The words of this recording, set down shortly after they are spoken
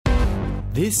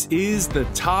This is the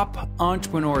Top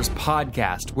Entrepreneurs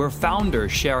Podcast, where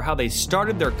founders share how they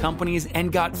started their companies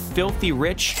and got filthy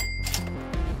rich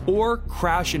or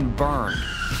crash and burn.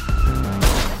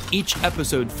 Each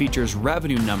episode features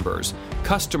revenue numbers,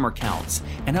 customer counts,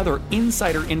 and other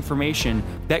insider information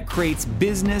that creates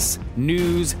business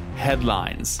news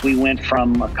headlines. We went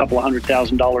from a couple of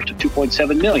 $100,000 to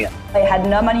 $2.7 million. I had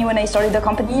no money when I started the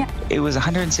company. It was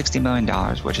 $160 million,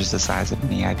 which is the size of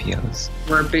many IPOs.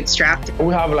 We're bootstrapped.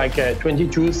 We have like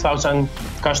 22,000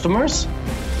 customers.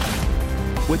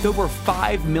 With over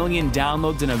 5 million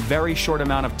downloads in a very short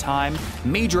amount of time,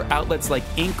 major outlets like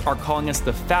Inc. are calling us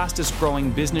the fastest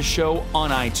growing business show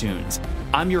on iTunes.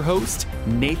 I'm your host,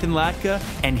 Nathan Latka,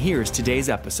 and here's today's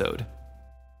episode.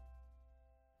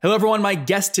 Hello everyone, my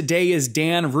guest today is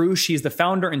Dan Roosh. He's the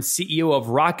founder and CEO of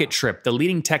Rockettrip, the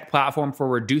leading tech platform for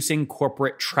reducing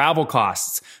corporate travel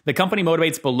costs. The company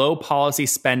motivates below policy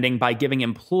spending by giving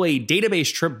employee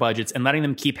database trip budgets and letting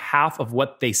them keep half of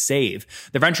what they save.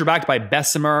 They're venture backed by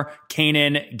Bessemer,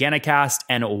 Canaan, Ganacast,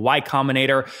 and Y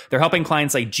Combinator. They're helping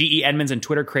clients like GE Edmunds and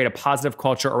Twitter create a positive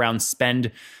culture around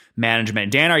spend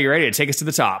management. Dan, are you ready to take us to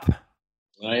the top?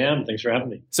 I am. Thanks for having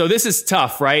me. So this is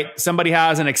tough, right? Somebody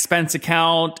has an expense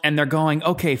account and they're going,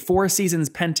 okay, Four Seasons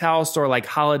Penthouse or like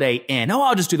Holiday Inn. Oh,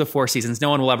 I'll just do the Four Seasons. No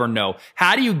one will ever know.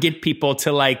 How do you get people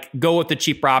to like go with the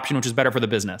cheaper option, which is better for the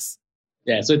business?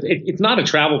 Yeah, so it's not a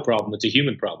travel problem. It's a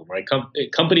human problem, right?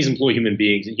 Companies employ human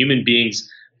beings, and human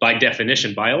beings, by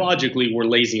definition, biologically, we're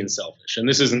lazy and selfish. And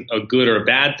this isn't a good or a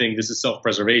bad thing. This is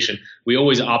self-preservation. We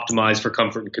always optimize for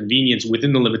comfort and convenience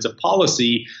within the limits of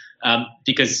policy.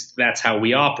 Because that's how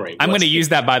we operate. I'm going to use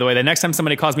that, by the way. The next time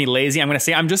somebody calls me lazy, I'm going to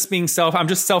say, I'm just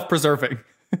self-preserving.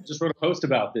 Just wrote a post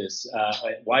about this,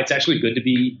 why it's actually good to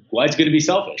be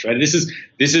selfish, right? This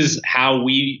is how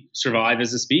we survive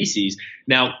as a species.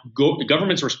 Now,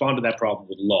 governments respond to that problem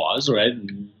with laws, right?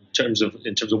 In terms of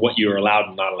what you're allowed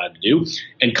and not allowed to do.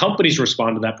 And companies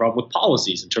respond to that problem with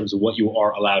policies in terms of what you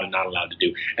are allowed and not allowed to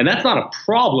do. And that's not a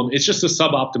problem. It's just a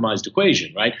sub-optimized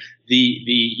equation, right?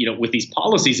 With these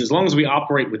policies, as long as we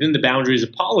operate within the boundaries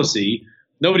of policy,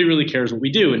 nobody really cares what we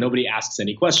do and nobody asks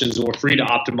any questions. And we're free to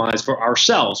optimize for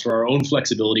ourselves, for our own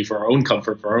flexibility, for our own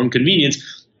comfort, for our own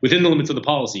convenience within the limits of the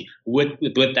policy. What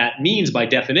that means by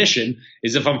definition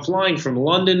is if I'm flying from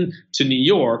London to New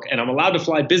York and I'm allowed to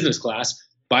fly business class,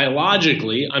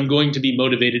 biologically, I'm going to be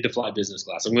motivated to fly business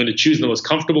class. I'm going to choose the most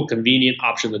comfortable, convenient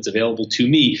option that's available to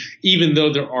me, even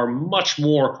though there are much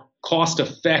more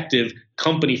cost-effective,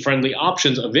 company-friendly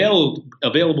options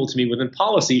available to me within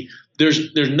policy.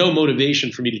 There's no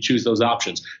motivation for me to choose those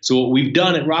options. So what we've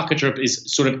done at Rockettrip is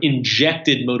sort of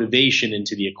injected motivation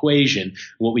into the equation.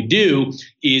 What we do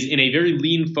is, in a very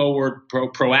lean-forward,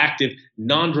 proactive,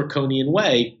 non-draconian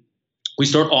way, we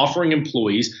start offering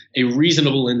employees a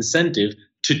reasonable incentive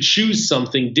to choose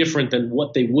something different than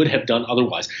what they would have done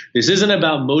otherwise. This isn't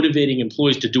about motivating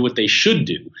employees to do what they should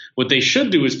do. What they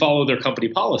should do is follow their company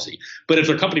policy. But if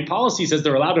their company policy says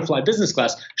they're allowed to fly business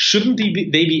class, shouldn't they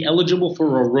be eligible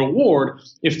for a reward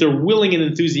if they're willing and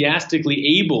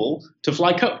enthusiastically able to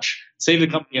fly coach? Save the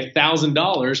company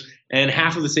 $1,000 and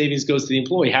half of the savings goes to the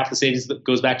employee, half the savings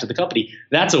goes back to the company.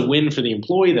 That's a win for the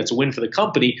employee. That's a win for the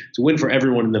company. It's a win for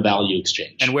everyone in the value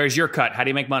exchange. And where's your cut? How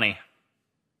do you make money?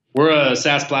 We're a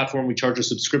SaaS platform. We charge a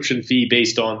subscription fee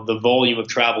based on the volume of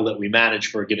travel that we manage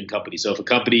for a given company. So if a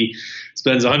company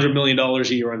spends $100 million a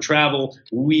year on travel,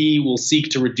 we will seek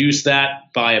to reduce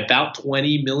that by about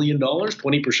 $20 million,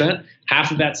 20%.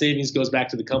 Half of that savings goes back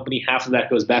to the company. Half of that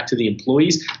goes back to the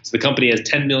employees. So the company has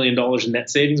 $10 million in net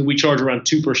savings. We charge around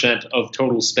 2% of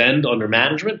total spend under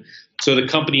management. So the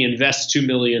company invests $2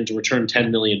 million to return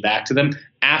 $10 million back to them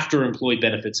after employee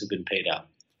benefits have been paid out.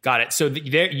 Got it. So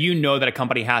you know that a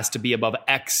company has to be above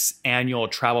X annual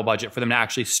travel budget for them to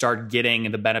actually start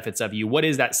getting the benefits of you. What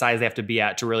is that size they have to be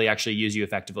at to really actually use you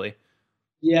effectively?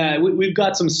 Yeah, we've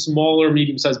got some smaller,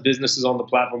 medium-sized businesses on the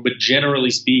platform, but generally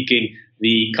speaking,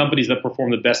 the companies that perform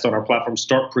the best on our platform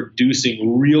start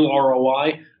producing real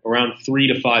ROI around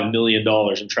 $3 to $5 million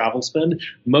in travel spend.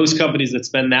 Most companies that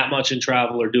spend that much in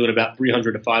travel are doing about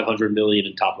 $300 to $500 million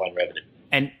in top-line revenue.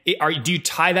 And do you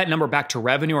tie that number back to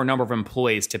revenue or number of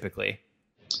employees typically?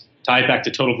 Tie it back to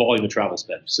total volume of travel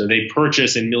spend. So they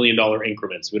purchase in $1 million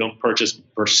increments. We don't purchase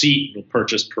per seat, we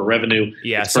purchase per revenue.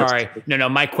 Yeah, sorry. No,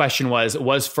 my question was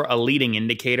for a leading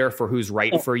indicator for who's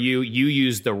right for you. You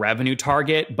use the revenue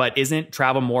target, but isn't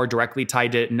travel more directly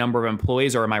tied to number of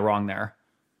employees, or am I wrong there?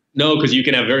 No, because you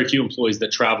can have very few employees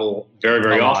that travel very,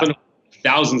 very often.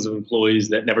 thousands of employees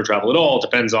that never travel at all. It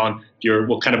depends on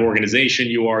what kind of organization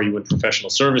you are. You in professional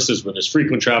services where there's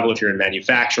frequent travel. If you're in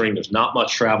manufacturing, there's not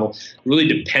much travel. It really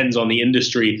depends on the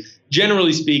industry.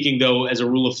 Generally speaking, though, as a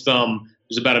rule of thumb,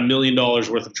 there's about $1 million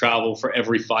worth of travel for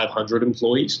every 500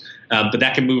 employees, but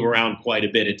that can move around quite a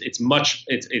bit. It's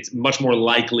much more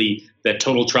likely that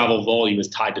total travel volume is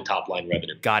tied to top line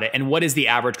revenue. Got it. And what is the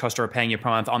average customer paying you per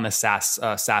month on the SaaS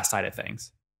side of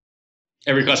things?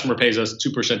 Every customer pays us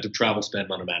 2% of travel spend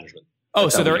under management. Oh,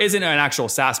 so there isn't an actual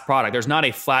SaaS product. There's not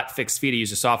a flat fixed fee to use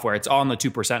the software. It's all on the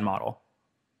 2% model.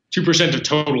 2% of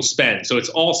total spend. So it's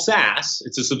all SaaS.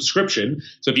 It's a subscription.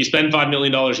 So if you spend $5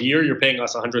 million a year, you're paying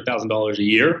us $100,000 a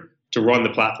year to run the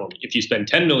platform. If you spend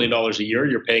 $10 million a year,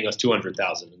 you're paying us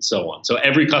 $200,000 and so on. So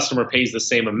every customer pays the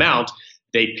same amount.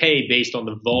 They pay based on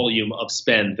the volume of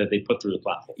spend that they put through the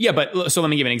platform. Yeah, but so let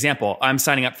me give an example. I'm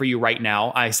signing up for you right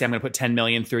now. I say I'm going to put 10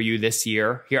 million through you this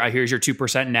year. Here's your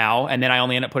 2% now, and then I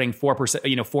only end up putting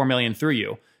 4%, 4 million through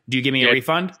you. Do you give me a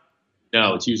refund?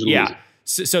 No, it's usually easy.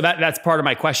 So that's part of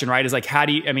my question, right? Is like,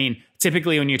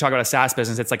 typically when you talk about a SaaS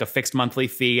business, it's like a fixed monthly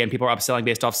fee and people are upselling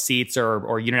based off seats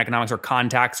or unit economics or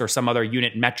contacts or some other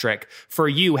unit metric. For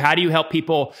you, how do you help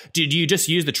people? Do you just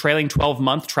use the trailing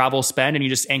 12-month travel spend and you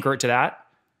just anchor it to that?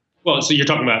 Well, so you're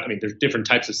talking about, there's different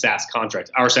types of SaaS contracts.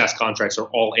 Our SaaS contracts are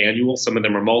all annual. Some of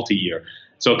them are multi-year.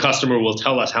 So a customer will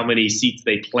tell us how many seats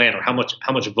they plan or how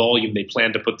much volume they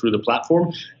plan to put through the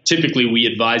platform. Typically, we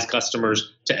advise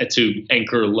customers to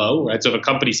anchor low, right? So if a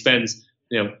company spends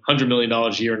 $100 million a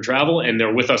year in travel and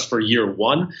they're with us for year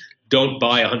one, don't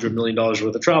buy $100 million worth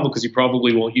of travel because you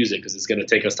probably won't use it because it's going to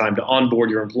take us time to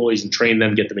onboard your employees and train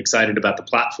them, get them excited about the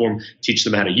platform, teach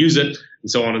them how to use it,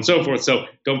 and so on and so forth. So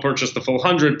don't purchase the full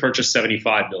 100, purchase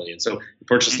 75 million. So you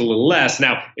purchased a little less.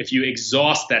 Now, if you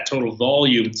exhaust that total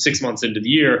volume 6 months into the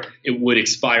year, it would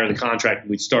expire the contract and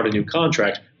we'd start a new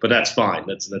contract, but that's fine.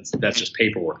 That's just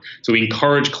paperwork. So we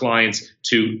encourage clients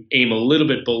to aim a little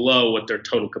bit below what their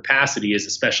total capacity is,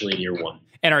 especially in year one.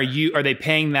 And are they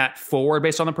paying that forward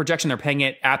based on the projection? They're paying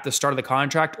it at the start of the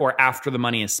contract or after the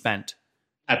money is spent?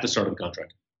 At the start of the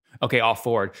contract. Okay, all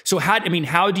forward. So how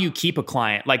do you keep a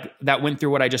client like that went through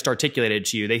what I just articulated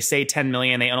to you? They say 10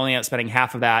 million, they only end up spending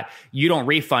half of that. You don't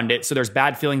refund it, so there's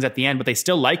bad feelings at the end, but they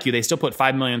still like you. They still put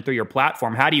 5 million through your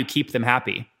platform. How do you keep them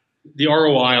happy? The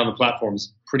ROI on the platform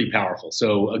is pretty powerful.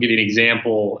 So I'll give you an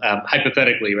example.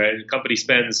 Hypothetically, right? A company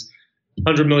spends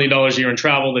 $100 million a year in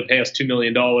travel, they pay us $2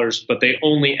 million, but they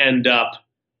only end up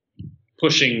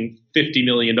pushing $50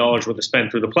 million worth of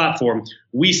spend through the platform.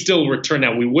 We still return.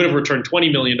 Now, we would have returned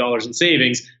 $20 million in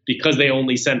savings because they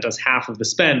only sent us half of the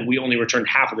spend. We only returned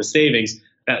half of the savings.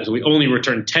 So we only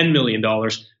returned $10 million,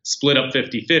 split up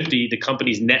 50-50. The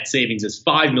company's net savings is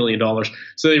 $5 million.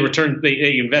 So they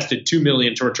invested $2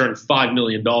 million to return $5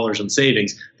 million in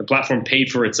savings. The platform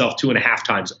paid for itself 2.5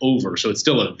 times over. So it's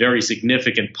still a very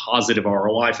significant positive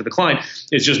ROI for the client.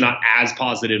 It's just not as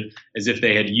positive as if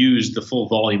they had used the full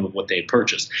volume of what they had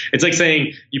purchased. It's like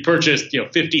saying you purchased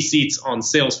 50 seats on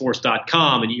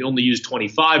Salesforce.com and you only used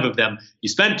 25 of them. You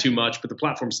spent too much, but the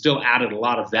platform still added a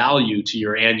lot of value to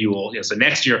your annual. So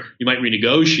next year you might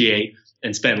renegotiate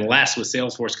and spend less with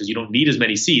Salesforce because you don't need as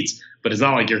many seats, but it's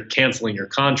not like you're canceling your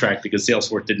contract because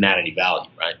Salesforce didn't add any value,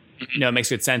 right? No, it makes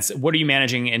good sense. What are you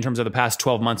managing in terms of the past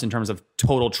 12 months in terms of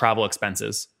total travel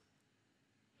expenses?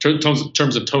 In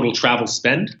terms of total travel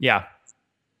spend? Yeah.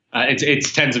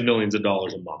 It's tens of millions of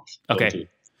dollars a month. Okay.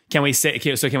 Can we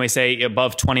say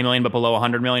above 20 million but below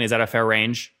 100 million? Is that a fair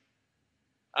range?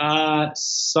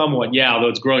 Somewhat, yeah, although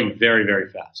it's growing very, very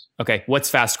fast. Okay. What's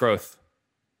fast growth?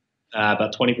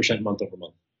 About 20% month over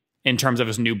month. In terms of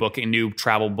just new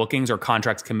travel bookings or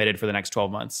contracts committed for the next 12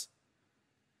 months?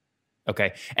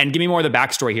 Okay. And give me more of the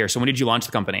backstory here. So when did you launch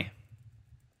the company?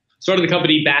 Started the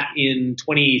company back in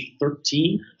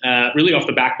 2013, really off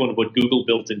the backbone of what Google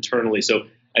built internally. So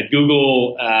at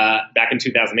Google, back in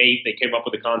 2008, they came up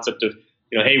with the concept of,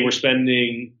 hey, we're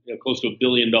spending close to $1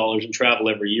 billion in travel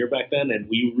every year back then, and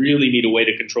we really need a way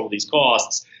to control these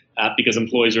costs because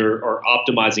employees are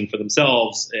optimizing for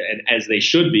themselves, and as they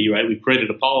should be, right? We've created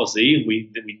a policy, and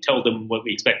we tell them what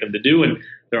we expect them to do, and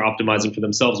they're optimizing for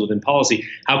themselves within policy.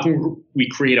 How can we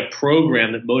create a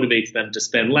program that motivates them to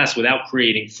spend less without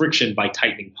creating friction by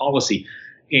tightening policy?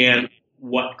 And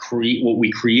what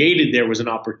we created there was an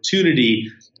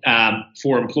opportunity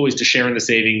for employees to share in the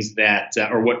savings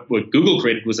what Google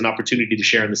created was an opportunity to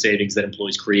share in the savings that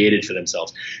employees created for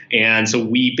themselves. And so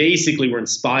we basically were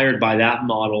inspired by that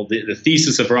model. The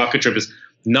thesis of Rocket Trip is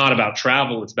not about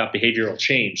travel; it's about behavioral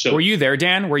change. So, were you there,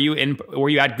 Dan? Were you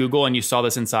at Google and you saw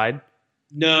this inside?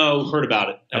 No, heard about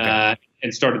it. Okay.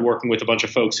 and started working with a bunch of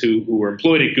folks who were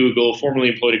employed at Google, formerly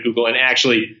employed at Google, and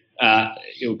actually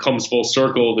comes full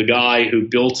circle. The guy who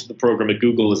built the program at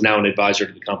Google is now an advisor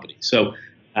to the company. So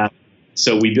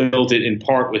we built it in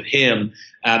part with him.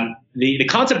 The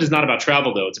concept is not about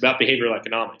travel, though. It's about behavioral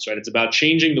economics, right? It's about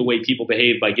changing the way people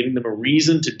behave by giving them a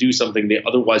reason to do something they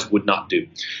otherwise would not do.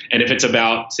 And if it's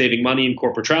about saving money in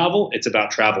corporate travel, it's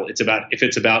about travel. If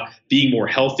it's about being more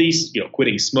healthy,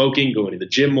 quitting smoking, going to the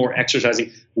gym more, exercising,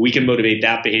 we can motivate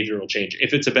that behavioral change.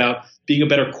 If it's about being a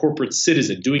better corporate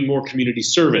citizen, doing more community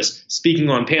service, speaking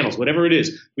on panels, whatever it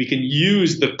is, we can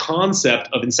use the concept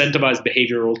of incentivized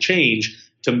behavioral change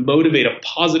to motivate a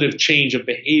positive change of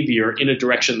behavior in a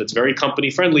direction that's very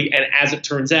company friendly, and as it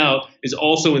turns out, is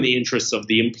also in the interests of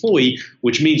the employee,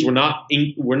 which means we're not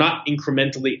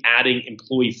incrementally adding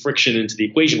employee friction into the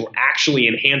equation. We're actually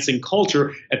enhancing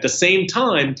culture at the same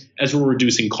time as we're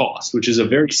reducing cost, which is a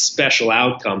very special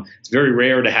outcome. It's very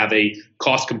rare to have a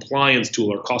cost compliance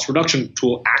tool or cost reduction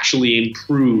tool actually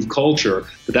improve culture,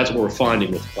 but that's what we're finding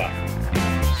with the platform.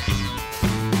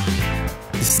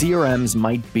 CRMs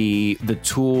might be the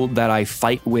tool that I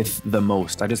fight with the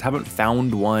most. I just haven't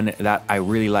found one that I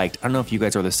really liked. I don't know if you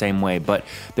guys are the same way, but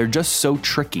they're just so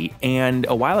tricky. And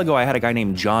a while ago, I had a guy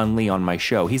named John Lee on my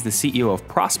show. He's the CEO of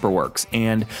ProsperWorks,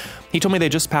 and he told me they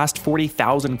just passed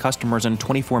 40,000 customers and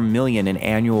 $24 million in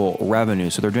annual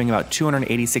revenue. So they're doing about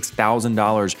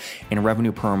 $286,000 in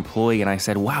revenue per employee. And I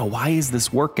said, wow, why is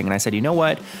this working? And I said, you know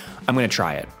what? I'm going to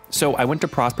try it. So I went to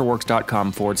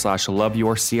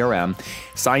prosperworks.com/loveyourCRM,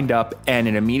 signed up, and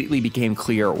it immediately became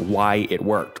clear why it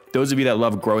worked. Those of you that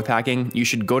love growth hacking, you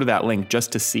should go to that link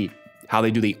just to see how they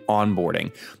do the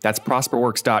onboarding. That's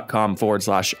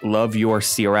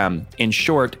prosperworks.com/loveyourCRM. In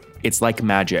short, it's like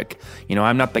magic.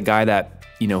 I'm not the guy that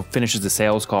finishes the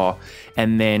sales call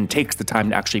and then takes the time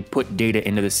to actually put data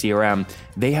into the CRM.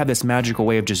 They have this magical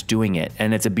way of just doing it,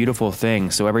 and it's a beautiful thing.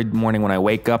 So every morning when I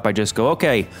wake up, I just go,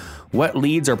 okay, what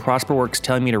leads are ProsperWorks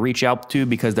telling me to reach out to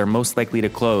because they're most likely to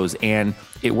close? And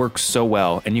it works so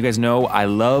well. And you guys know I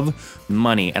love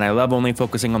money, and I love only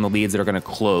focusing on the leads that are going to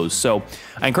close. So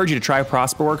I encourage you to try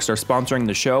ProsperWorks. They're sponsoring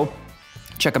the show.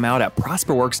 Check them out at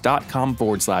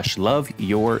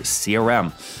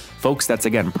prosperworks.com/loveyourCRM. Folks, that's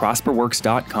again,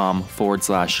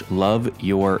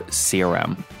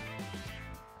 prosperworks.com/loveyourCRM.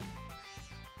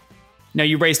 Now,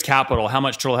 you raised capital. How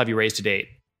much total have you raised to date?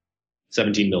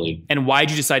 $17 million. And why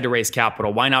did you decide to raise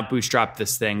capital? Why not bootstrap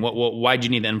this thing? Why did you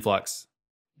need the influx?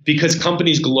 Because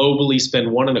companies globally spend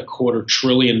 $1.25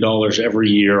 trillion every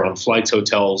year on flights,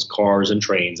 hotels, cars, and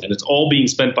trains. And it's all being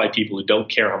spent by people who don't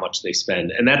care how much they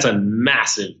spend. And that's a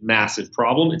massive, massive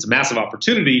problem. It's a massive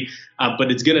opportunity,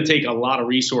 but it's going to take a lot of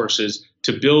resources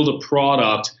to build a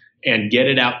product and get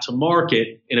it out to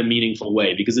market in a meaningful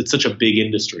way because it's such a big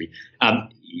industry.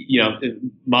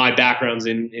 My background's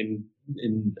in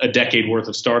a decade worth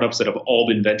of startups that have all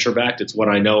been venture backed. It's what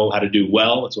I know how to do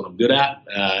well. It's what I'm good at.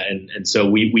 And so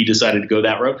we decided to go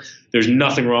that route. There's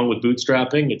nothing wrong with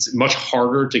bootstrapping. It's much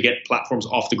harder to get platforms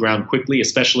off the ground quickly,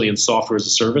 especially in software as a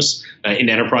service, in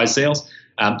enterprise sales.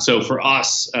 So for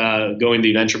us, going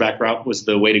the venture back route was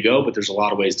the way to go, but there's a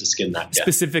lot of ways to skin that. Yeah.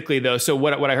 Specifically, though, so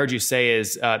what I heard you say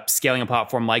is scaling a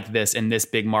platform like this in this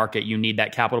big market, you need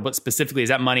that capital. But specifically, is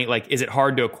that money, is it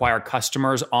hard to acquire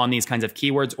customers on these kinds of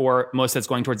keywords, or most of it's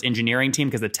going towards engineering team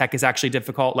because the tech is actually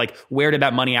difficult? Where did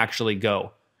that money actually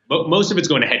go? Most of it's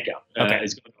going to headcount. Okay.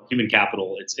 It's going to human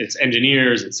capital. It's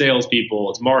engineers, it's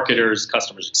salespeople, it's marketers,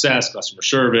 customer success, customer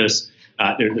service.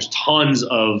 There's tons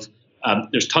of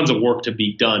work to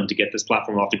be done to get this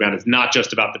platform off the ground. It's not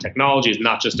just about the technology. It's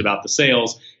not just about the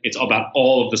sales. It's about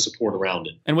all of the support around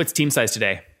it. And what's team size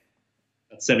today?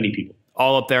 That's 70 people.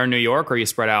 All up there in New York, or are you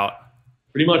spread out?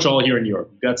 Pretty much all here in New York.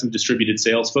 We've got some distributed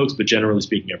sales folks, but generally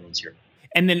speaking, everyone's here.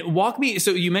 And then walk me,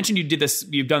 so you mentioned you've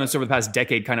done this over the past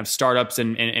decade, kind of startups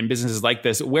and businesses like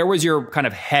this. Where was your kind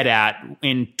of head at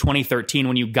in 2013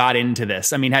 when you got into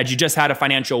this? I mean, had you just had a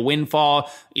financial windfall,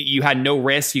 you had no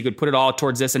risk, you could put it all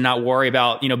towards this and not worry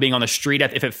about, being on the street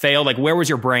if it failed? Where was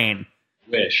your brain?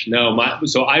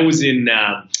 So I was in,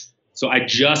 so I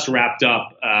just wrapped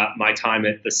up my time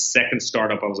at the second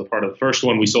startup. I was a part of the first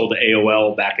one. We sold to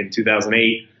AOL back in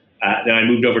 2008. Then I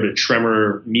moved over to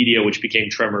Tremor Media, which became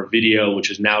Tremor Video,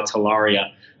 which is now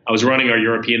Talaria. I was running our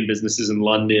European businesses in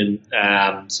London,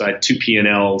 so I had 2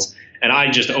 P&Ls, and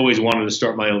I just always wanted to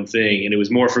start my own thing. And it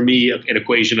was more for me an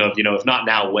equation of, if not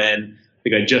now, when. I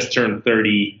think I just turned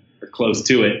 30 or close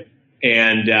to it,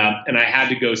 and I had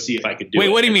to go see if I could do it. Wait,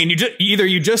 what do you mean? Either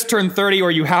you just turned 30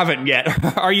 or you haven't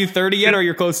yet. Are you 30 yet, or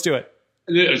you're close to it?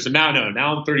 So now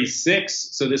I'm 36.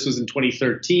 So this was in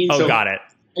 2013. Oh, so got it.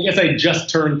 I guess I just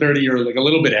turned 30 or a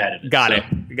little bit ahead of it. Got it.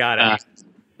 Got it.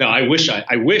 No, I wish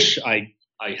I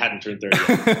hadn't turned 30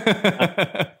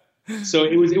 yet. So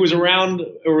it was around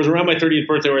my 30th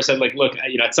birthday where I said, like, look,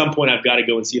 at some point I've got to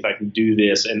go and see if I can do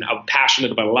this. And I'm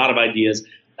passionate about a lot of ideas.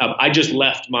 I just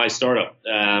left my startup.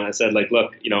 I said, like,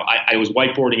 look, I was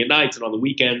whiteboarding at nights and on the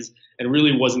weekends and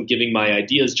really wasn't giving my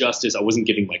ideas justice. I wasn't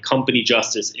giving my company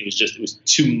justice. It was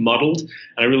too muddled. And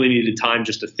I really needed time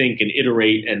just to think and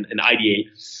iterate and ideate.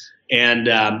 And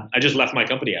I just left my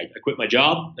company. I quit my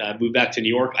job, moved back to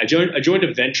New York. I joined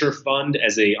a venture fund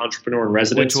as an entrepreneur in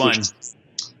residence. Which one?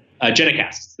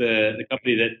 Genicast, the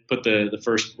company that put the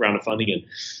first round of funding in.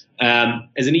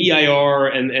 As an EIR,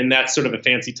 and that's sort of a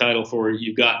fancy title for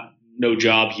you've got no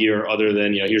job here other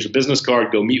than, here's a business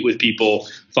card, go meet with people,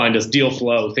 find us deal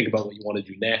flow, think about what you want to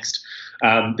do next.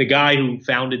 The guy who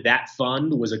founded that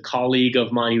fund was a colleague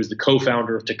of mine. He was the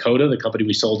co-founder of Takoda, the company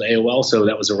we sold to AOL. So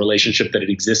that was a relationship that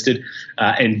had existed.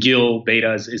 And Gil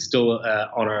Beta is still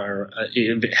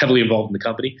heavily involved in the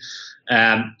company.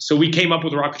 So we came up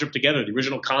with Rocketship together. The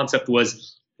original concept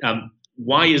was,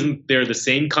 why isn't there the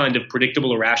same kind of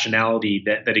predictable irrationality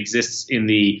that exists in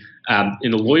the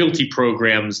loyalty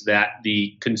programs that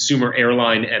the consumer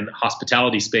airline and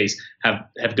hospitality space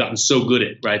have gotten so good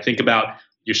at, right? Think about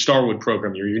your Starwood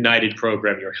program, your United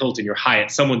program, your Hilton, your Hyatt.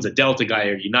 Someone's a Delta guy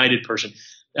or United person.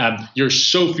 You're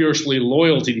so fiercely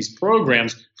loyal to these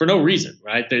programs for no reason,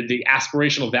 right? The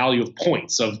aspirational value of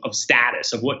points, of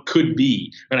status, of what could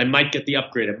be. And I might get the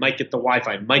upgrade, I might get the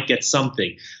Wi-Fi, I might get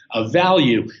something of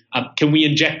value. Can we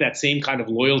inject that same kind of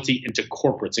loyalty into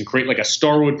corporates and create like a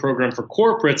Starwood program for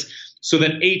corporates so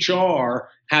that HR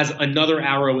has another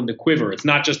arrow in the quiver? It's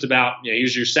not just about,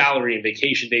 here's your salary and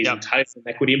vacation days and titles and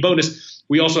equity and bonus.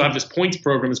 We also have this points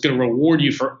program that's going to reward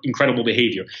you for incredible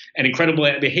behavior. And incredible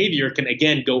behavior can,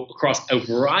 again, go across a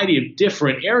variety of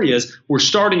different areas. We're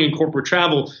starting in corporate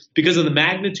travel because of the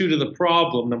magnitude of the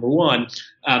problem, number one,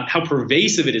 how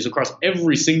pervasive it is across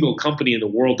every single company in the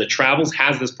world that travels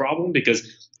has this problem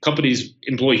because companies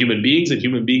employ human beings and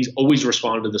human beings always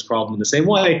respond to this problem in the same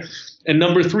way. And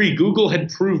number three, Google had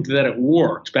proved that it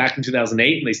worked back in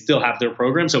 2008 and they still have their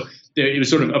program. So it was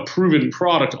sort of a proven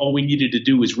product. All we needed to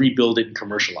do was rebuild it and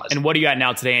commercialize it. And what are you at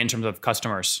now today in terms of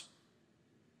customers?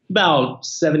 About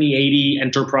 70, 80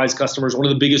 enterprise customers. One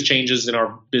of the biggest changes in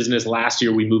our business last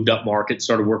year, we moved up market,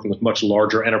 started working with much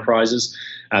larger enterprises.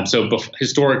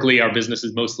 Historically, our business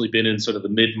has mostly been in sort of the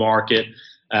mid-market,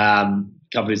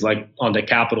 companies like On Deck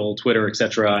Capital, Twitter, et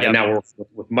cetera. Yep. And now we're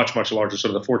with much, much larger,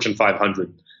 sort of the Fortune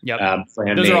 500. Yep.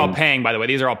 Those are all paying, by the way.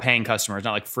 These are all paying customers,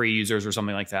 not like free users or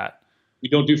something like that. We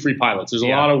don't do free pilots. There's a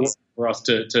lot of work for us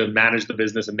to manage the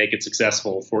business and make it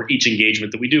successful for each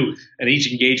engagement that we do. And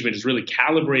each engagement is really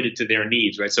calibrated to their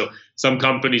needs, right? So some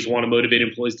companies want to motivate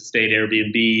employees to stay at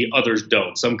Airbnb, others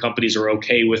don't. Some companies are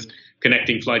okay with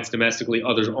connecting flights domestically,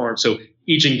 others aren't. So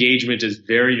each engagement is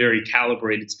very, very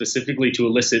calibrated specifically to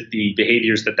elicit the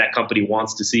behaviors that company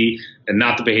wants to see and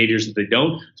not the behaviors that they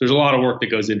don't. So there's a lot of work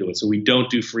that goes into it. So we don't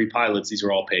do free pilots. These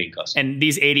are all paying customers. And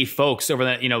these 80 folks over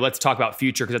the, let's talk about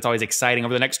future because it's always exciting.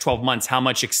 Over the next 12 months, how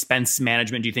much expense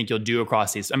management do you think you'll do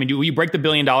across these? I mean, will you break the $1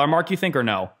 billion mark, you think, or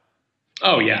no?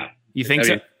 Oh, yeah. You think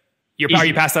so? Are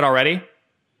you past that already?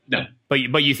 No. But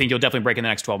you think you'll definitely break in the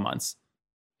next 12 months?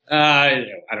 I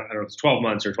don't know if it's 12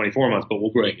 months or 24 months, but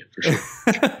we'll break it for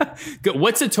sure. Good.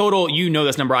 What's the total,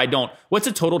 this number, I don't. What's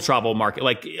the total travel market?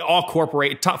 Like all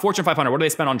corporate, top Fortune 500, what do they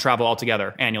spend on travel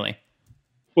altogether annually?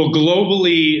 Well,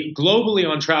 globally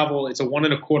on travel, it's a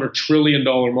 $1.25 trillion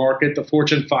market. The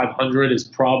Fortune 500 is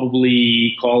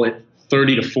probably, call it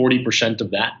 30 to 40%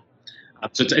 of that.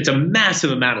 So it's a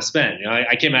massive amount of spend.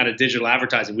 I came out of digital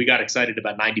advertising. We got excited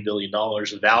about $90 billion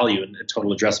of value in a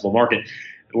total addressable market.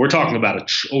 We're talking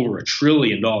about over $1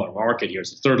 trillion market here.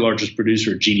 It's the third largest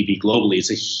producer of GDP globally.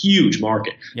 It's a huge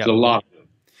market. Yep. There's a lot.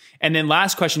 And then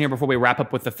last question here before we wrap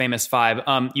up with the famous five.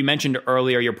 You mentioned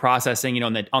earlier you're processing,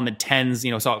 on the tens,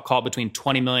 so call it between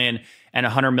 20 million and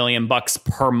 100 million bucks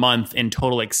per month in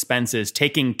total expenses,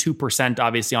 taking 2%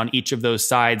 obviously on each of those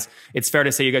sides. It's fair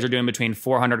to say you guys are doing between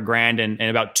 400 grand and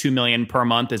about 2 million per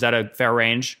month. Is that a fair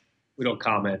range? We don't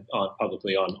comment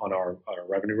publicly on our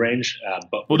revenue range,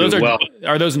 but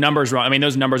are those numbers wrong? I mean,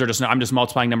 those numbers are I'm just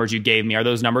multiplying numbers you gave me. Are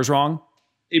those numbers wrong?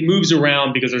 It moves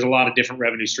around because there's a lot of different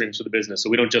revenue streams for the business. So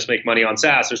we don't just make money on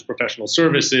SaaS. There's professional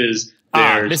services.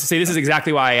 This is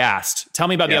exactly why I asked. Tell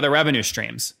me about the other revenue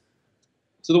streams.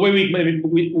 So the way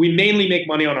we mainly make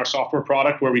money on our software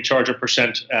product where we charge a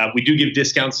percent. We do give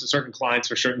discounts to certain clients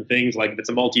for certain things. Like if it's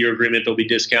a multi-year agreement, there'll be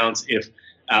discounts. If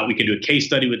we can do a case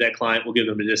study with that client, we'll give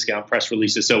them a discount, press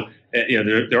releases. So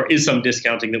there is some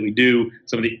discounting that we do.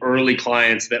 Some of the early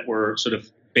clients that were sort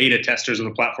of beta testers of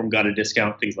the platform got a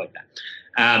discount, things like that.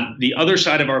 The other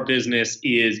side of our business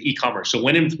is e-commerce. So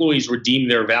when employees redeem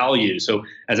their value, so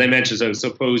as I mentioned, so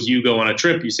suppose you go on a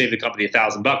trip, you save the company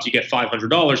 $1,000, you get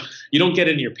 $500. You don't get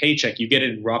it in your paycheck, you get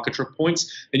it in Rocket Trip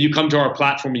points, and you come to our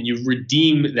platform and you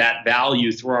redeem that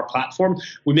value through our platform.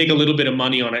 We make a little bit of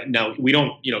money on it. Now we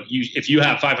don't, if you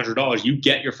have $500, you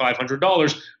get your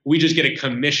 $500. We just get a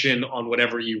commission on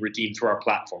whatever you redeem through our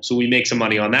platform. So we make some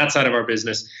money on that side of our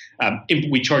business.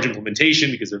 We charge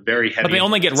implementation because they're very heavy. But they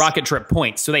only get Rocket Trip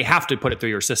points, so they have to put it through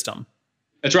your system.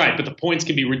 That's right. But the points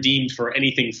can be redeemed for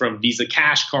anything from Visa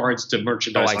cash cards to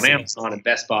merchandise on Amazon and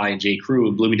Best Buy and J.Crew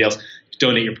and Bloomingdale's.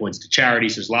 Donate your points to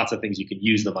charities. There's lots of things you can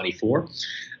use the money for.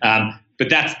 But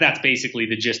that's basically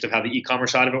the gist of how the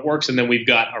e-commerce side of it works. And then we've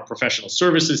got our professional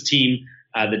services team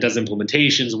that does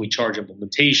implementations, and we charge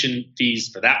implementation fees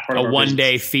for that part of our business. A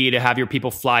one-day fee to have your people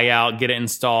fly out, get it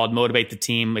installed, motivate the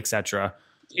team, etc.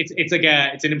 It's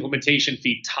an implementation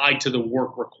fee tied to the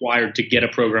work required to get a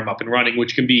program up and running,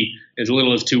 which can be as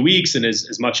little as 2 weeks and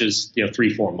as much as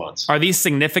 3-4 months. Are these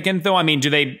significant though? I mean, do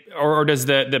they, or does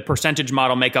the percentage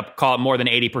model make up, call it more than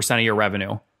 80% of your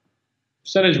revenue?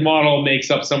 Percentage model makes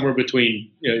up somewhere between,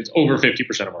 it's over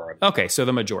 50% of our revenue. Okay, so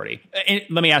the majority. And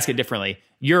let me ask it differently.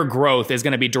 Your growth is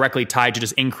going to be directly tied to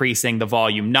just increasing the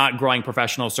volume, not growing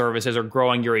professional services or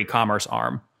growing your e-commerce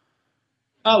arm.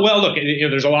 Well, look,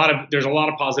 there's a lot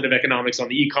of positive economics on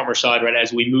the e-commerce side, right?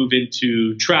 As we move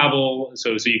into travel,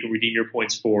 so you can redeem your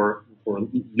points for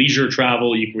leisure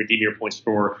travel, you can redeem your points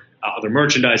for other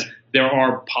merchandise. There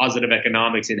are positive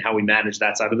economics in how we manage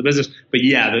that side of the business. But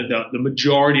yeah, the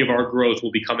majority of our growth will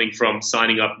be coming from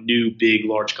signing up new, big,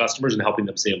 large customers and helping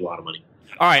them save a lot of money.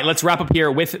 All right, let's wrap up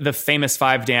here with the famous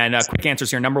five, Dan. Quick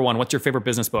answers here. Number one, what's your favorite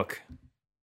business book?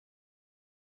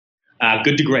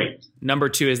 Good to Great. Number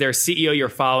two, is there a CEO you're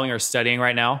following or studying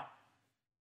right now?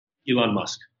 Elon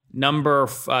Musk. Number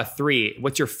three,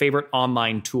 what's your favorite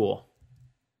online tool?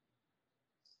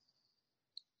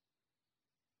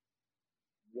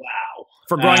 Wow.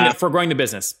 For growing the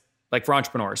business, like for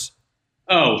entrepreneurs.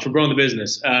 Oh, for growing the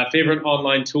business. Favorite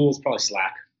online tool is probably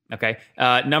Slack. Okay.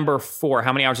 Number four,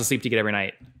 how many hours of sleep do you get every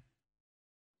night?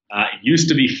 It used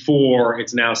to be 4.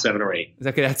 It's now 7 or 8.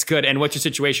 Okay, that's good. And what's your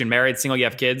situation? Married, single, you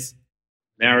have kids?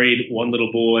 Married, 1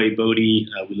 little boy, Bodhi.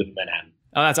 We live in Manhattan.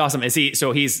 Oh, that's awesome. Is he?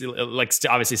 So he's like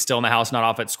obviously still in the house, not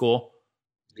off at school.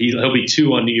 He'll be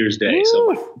 2 on New Year's Day. Woo!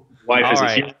 So my wife is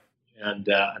right. here, and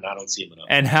I don't see him enough.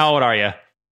 And how old are you?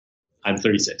 I'm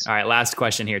 36. All right, last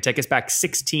question here. Take us back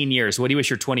 16 years. What do you wish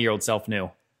your 20-year-old self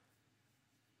knew?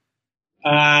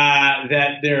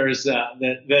 That it's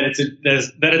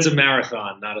a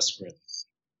marathon, not a sprint.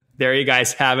 There you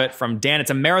guys have it from Dan.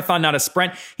 It's a marathon, not a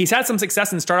sprint. He's had some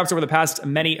success in startups over the past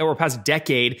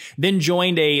decade, then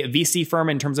joined a VC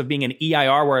firm in terms of being an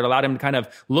EIR, where it allowed him to kind of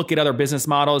look at other business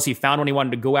models. He found one he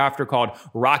wanted to go after called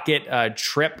Rocket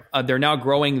Trip. They're now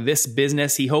growing this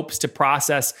business. He hopes to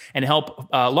process and help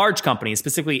large companies,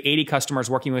 specifically 80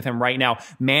 customers working with him right now,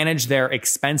 manage their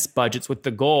expense budgets with the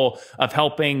goal of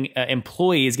helping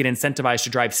employees get incentivized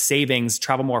to drive savings,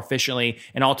 travel more efficiently,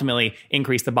 and ultimately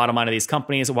increase the bottom line of these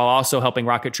companies, while also helping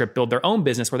Rocket Trip build their own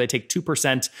business where they take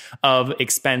 2% of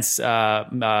expense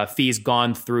fees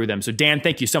gone through them. So Dan,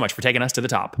 thank you so much for taking us to the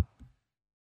top.